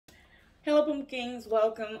Hello pumpkins,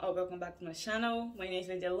 welcome or welcome back to my channel. My name is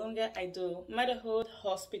Lydia Lunga. I do motherhood,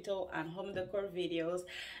 hospital and home decor videos,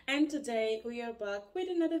 and today we are back with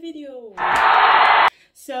another video.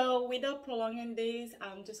 So without prolonging this,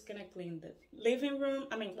 I'm just gonna clean the living room.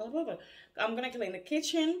 I'm gonna clean the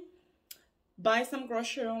kitchen, buy some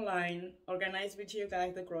grocery online, organize with you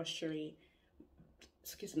guys the grocery,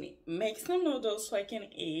 make some noodles so I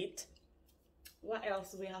can eat. What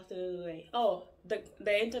else do we have to do today? Oh, the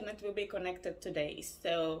internet will be connected today,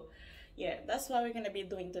 so yeah, that's what we're gonna be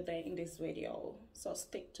doing today in this video, so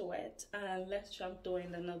stick to it and let's jump to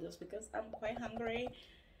in the noodles because I'm quite hungry,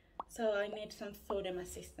 so I need some food in my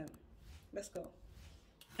system. Let's go.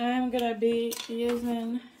 I'm gonna be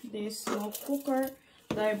using this slow cooker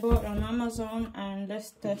that I bought on Amazon, and let's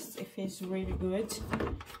test if it's really good.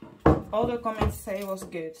 All the comments say it was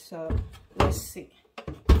good, so let's see.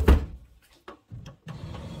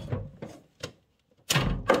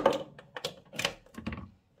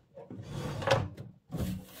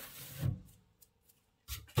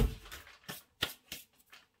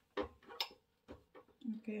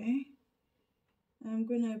 Okay, I'm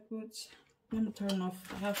gonna let me turn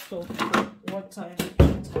off. I have to put water in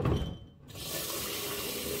it.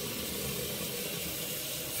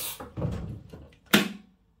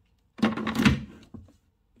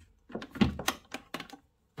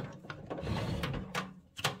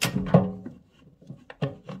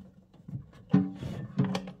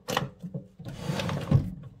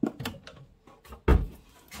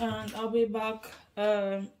 And I'll be back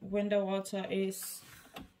when the water is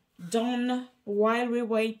done. While we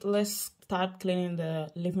wait, let's start cleaning the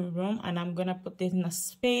living room, and I'm gonna put this in a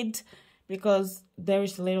spade because there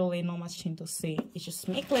is literally not much thing to see. It's just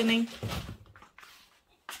me cleaning.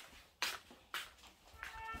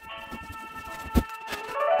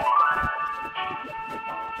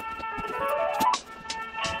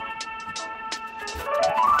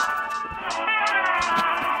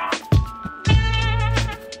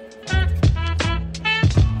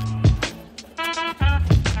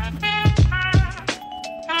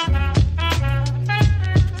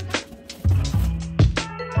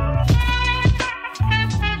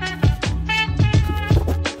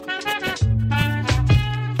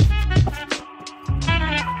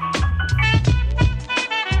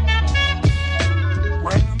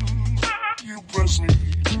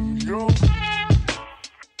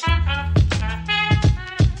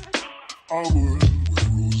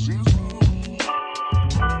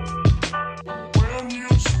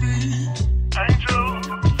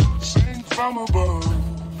 From above,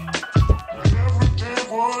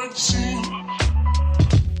 everyday word seems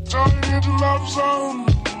turning into love song.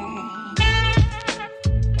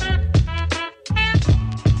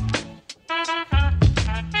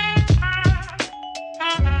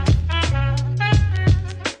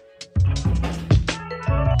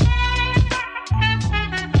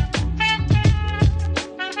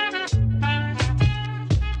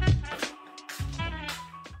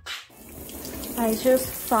 I just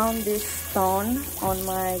found this stone on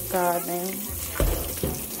my garden.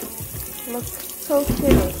 Looks so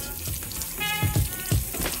cute.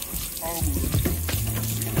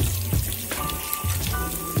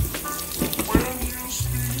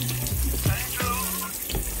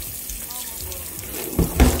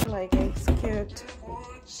 Like, it's cute.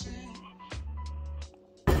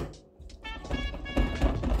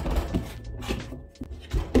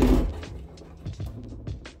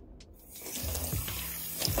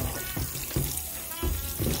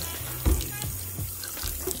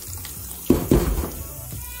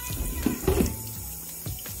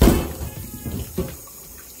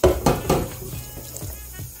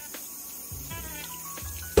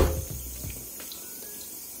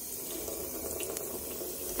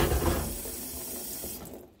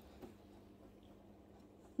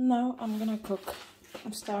 Now I'm gonna cook.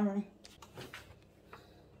 I'm starving.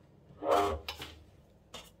 I'm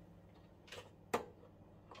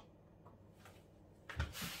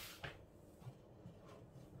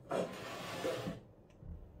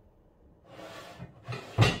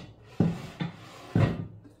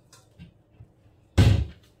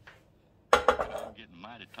getting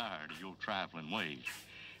mighty tired of your trifling ways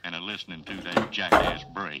and of listening to that jackass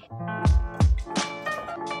Bray.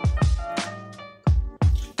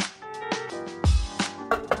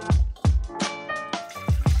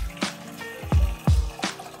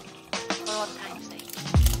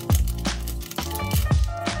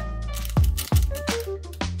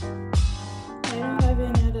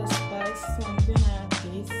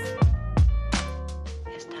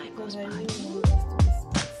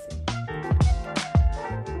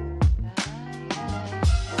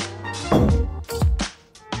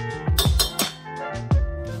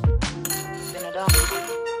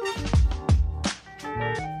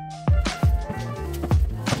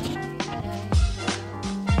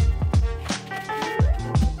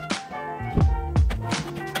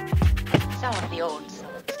 the old songs.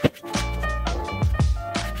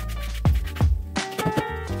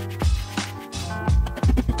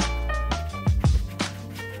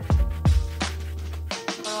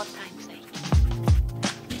 For old time's sake.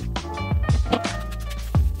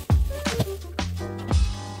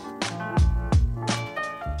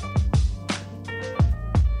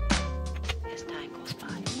 As time goes by.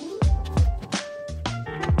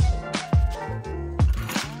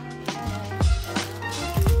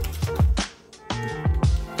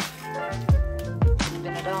 It's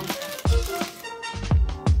been a long time.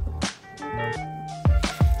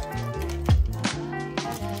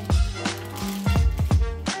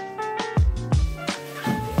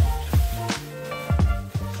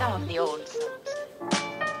 Some of the old songs.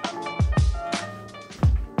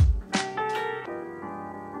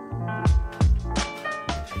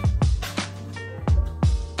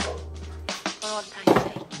 For old time's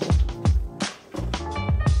sake.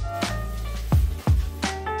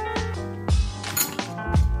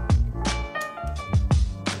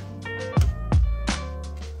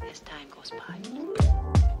 As time goes by.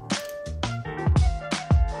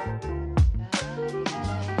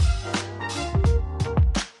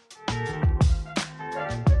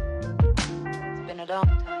 It's been a long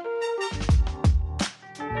time.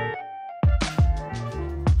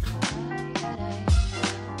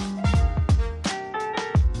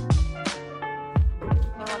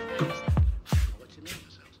 For old time's sake. What's your name,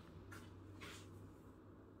 yourself?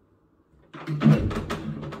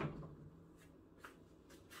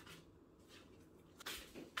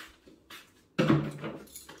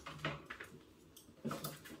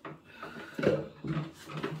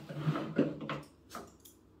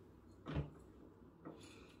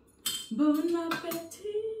 Bon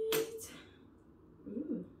appetit.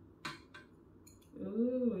 Ooh.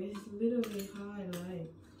 Ooh, it's a little bit high,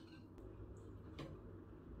 like.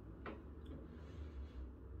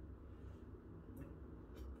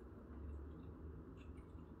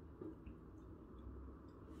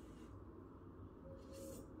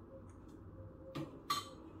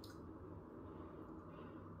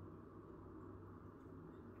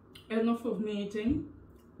 Enough of me eating.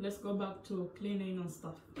 Let's go back to cleaning and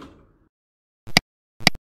stuff.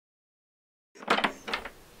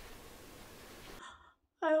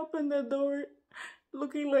 I opened the door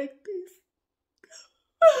looking like this.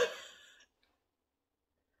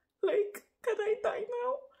 Like, can I die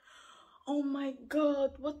now? Oh my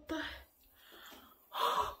god, what the?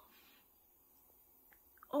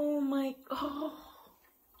 Oh my god.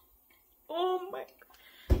 Oh my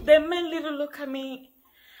god. The men little look at me.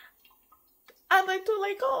 And I thought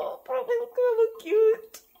like, oh, probably gonna look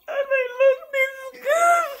cute. And I look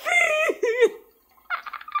disgusting.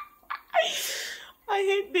 I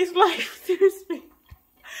hate this life, seriously.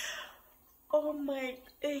 Oh my,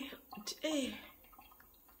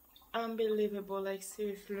 unbelievable, like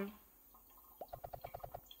seriously.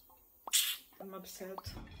 I'm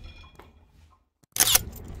upset.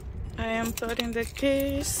 I am putting the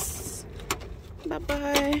keys. Bye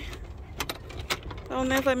bye. I'll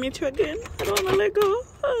never meet you again. I don't wanna let go.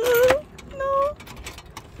 No.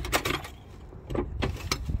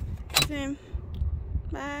 Same.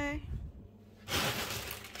 Bye.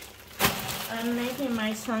 I'm making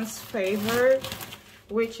my son's favorite,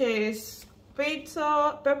 which is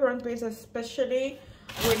pizza, pepperoni pizza, especially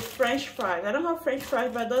with French fries. I don't have French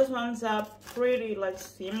fries, but those ones are pretty like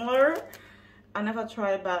similar. I never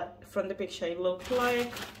tried, but from the picture it looked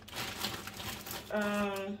like.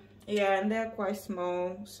 Yeah, and they're quite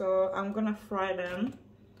small, so I'm gonna fry them.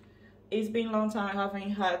 It's been a long time I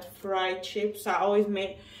haven't had fried chips. I always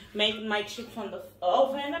make my chips on the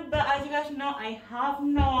oven, but as you guys know, I have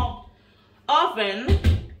no oven.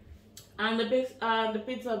 And the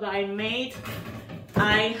pizza that I made,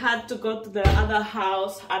 I had to go to the other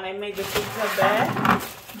house and I made the pizza there,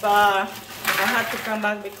 but I had to come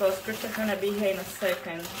back because Christian's gonna be here in a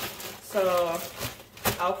second, so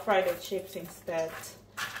I'll fry the chips instead.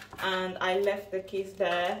 And I left the keys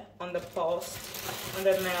there on the post, on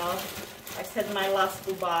the mail. I said my last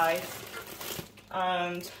goodbyes,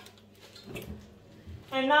 and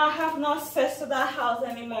now I have no access to that house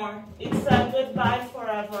anymore. It's a goodbye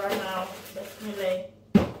forever now, definitely.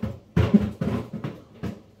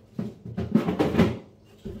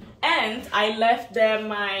 And I left there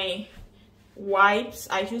my wipes.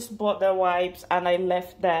 I just bought the wipes and I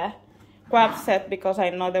left there. Quite upset because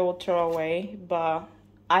I know they will throw away, but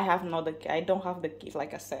I don't have the keys,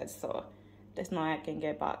 like I said, so there's no way I can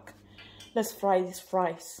get back. Let's fry these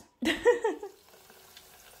fries.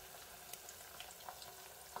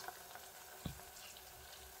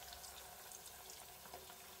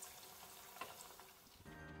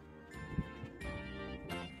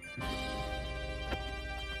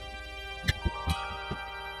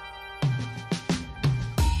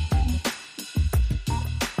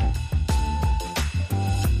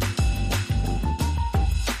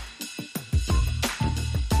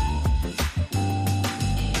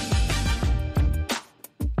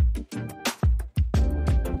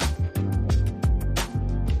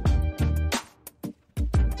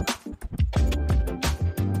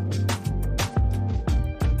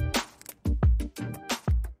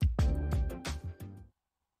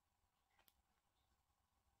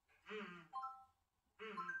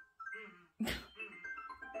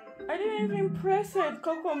 I didn't even press it.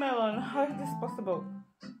 Coco Melon. How is this possible?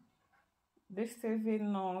 This TV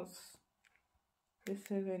knows. This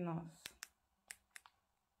TV knows.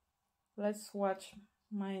 Let's watch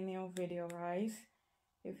my new video, guys.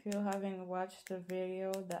 If you haven't watched the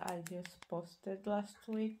video that I just posted last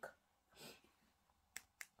week,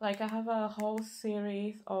 like I have a whole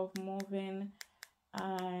series of moving,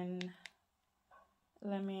 and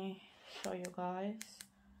let me show you guys.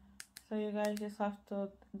 So you guys just have to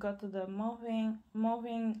go to the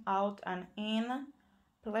moving out and in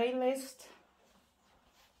playlist.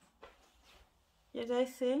 You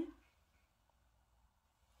guys see?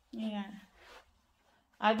 Yeah,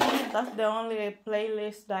 I think that's the only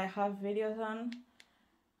playlist that I have videos on,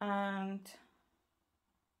 and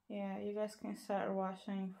yeah, you guys can start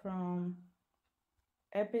watching from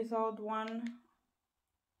episode 1,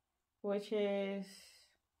 which is,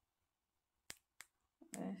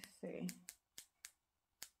 let's see,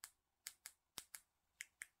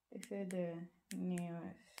 this is the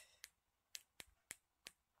newest.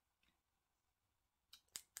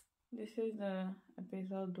 This is the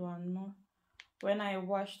episode 1 when I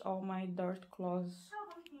washed all my dirt clothes.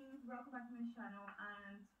 Hello Kings, welcome back to my channel.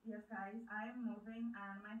 And yes guys, I am moving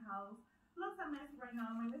and my house looks a mess right now.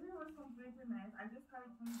 My living room is completely mess. I just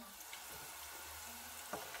started cleaning up.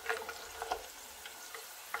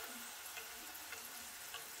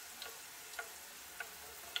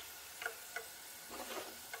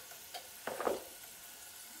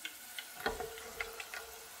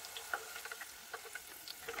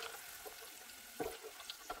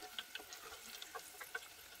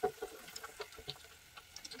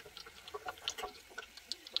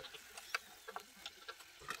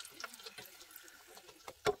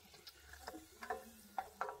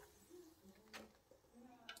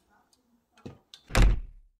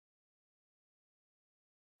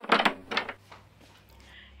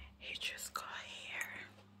 He just got here.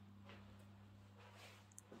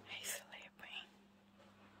 He's sleeping.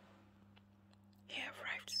 He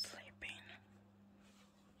arrived sleeping.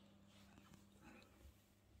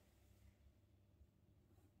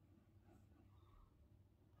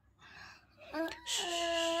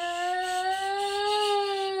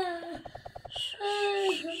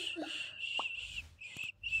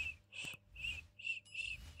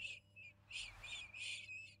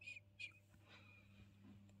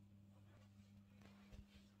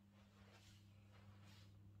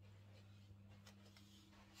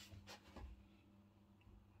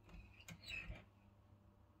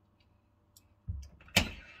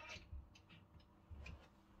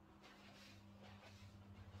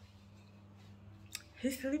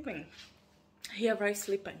 He's sleeping. He arrived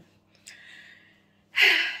sleeping.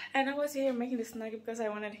 And I was here making the snack because I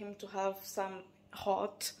wanted him to have some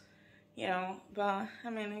hot, you know, but I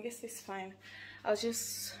mean, I guess it's fine. I'll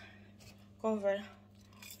just cover,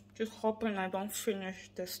 just hoping I don't finish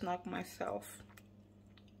the snack myself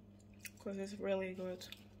because it's really good.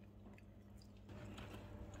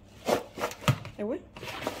 Anyway,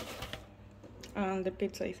 and the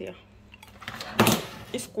pizza is here.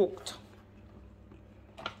 It's cooked.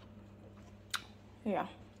 Yeah,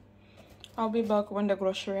 I'll be back when the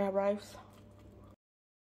grocery arrives.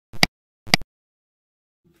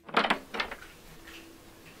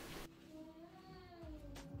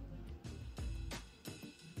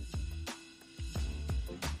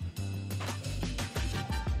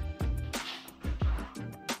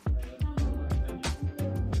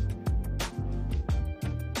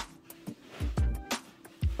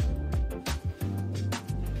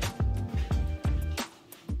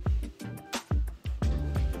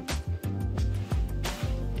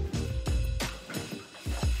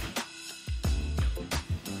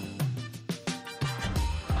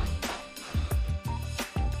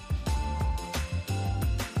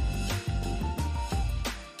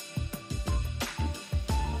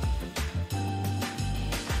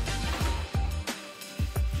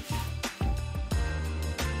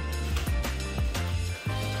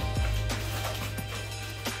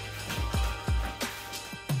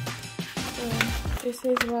 This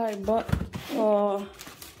is what I bought for,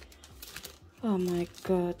 oh my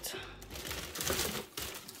god,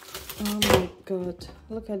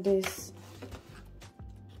 look at this.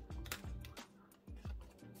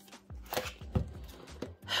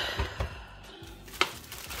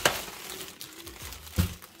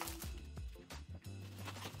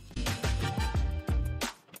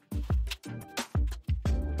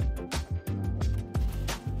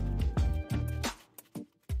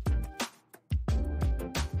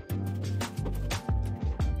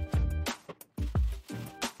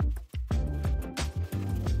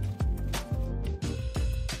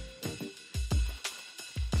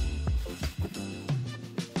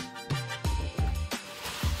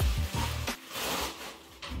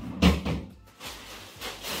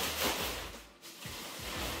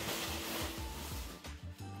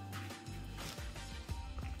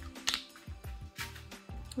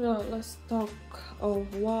 Well, let's talk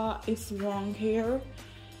of what is wrong here.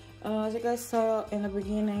 As you guys saw in the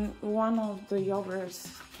beginning, one of the yogurts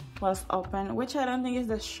was open, which I don't think is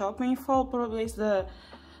the shopping fault. Probably is the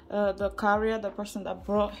carrier, the person that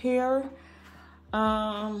brought here.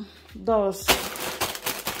 Those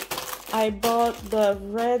I bought the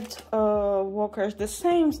red walkers, the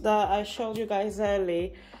same that I showed you guys earlier.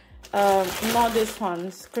 Not these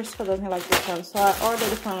ones. Christopher doesn't like this one, so I ordered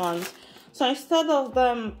different ones. So instead of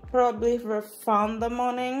them probably refund the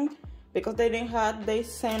money because they didn't have, they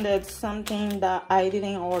sent something that I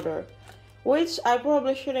didn't order, which I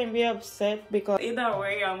probably shouldn't be upset, because either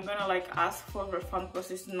way I'm gonna like ask for refund because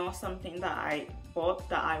it's not something that I bought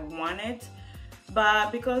that I wanted.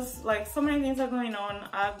 But because like so many things are going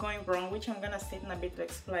wrong, which I'm gonna sit in a bit to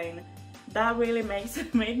explain, that really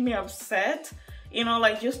made me upset. You know,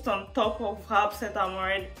 like just on top of how upset I'm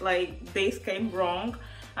already, like this came wrong,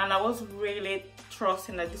 and I was really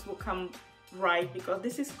trusting that this will come right because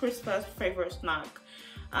this is Christopher's favorite snack.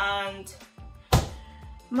 And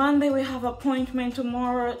Monday we have appointment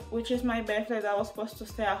tomorrow, which is my birthday, that I was supposed to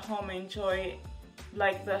stay at home and enjoy.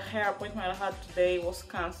 Like the hair appointment I had today was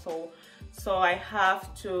cancelled, so I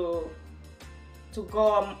have to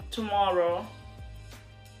go tomorrow.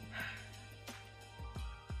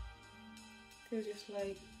 Feels just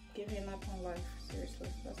like giving up on life, seriously,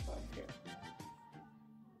 that's how I feel.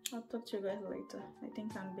 I'll talk to you guys later. I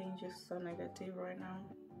think I'm being just so negative right now.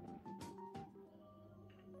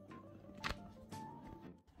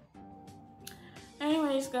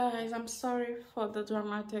 Anyways guys, I'm sorry for the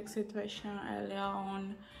dramatic situation earlier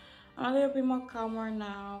on. I'm a little bit more calmer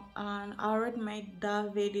now, and I already made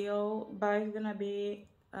that video, but it's gonna be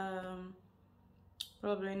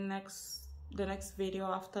probably the next video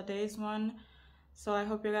after this one. So I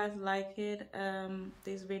hope you guys like it,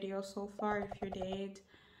 this video so far. If you did,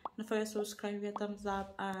 don't forget to subscribe, give a thumbs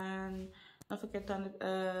up, and don't forget to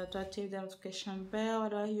activate the notification bell,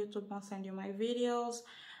 otherwise YouTube won't send you my videos.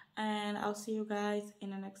 And I'll see you guys in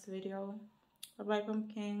the next video. Bye bye,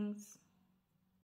 pumpkins.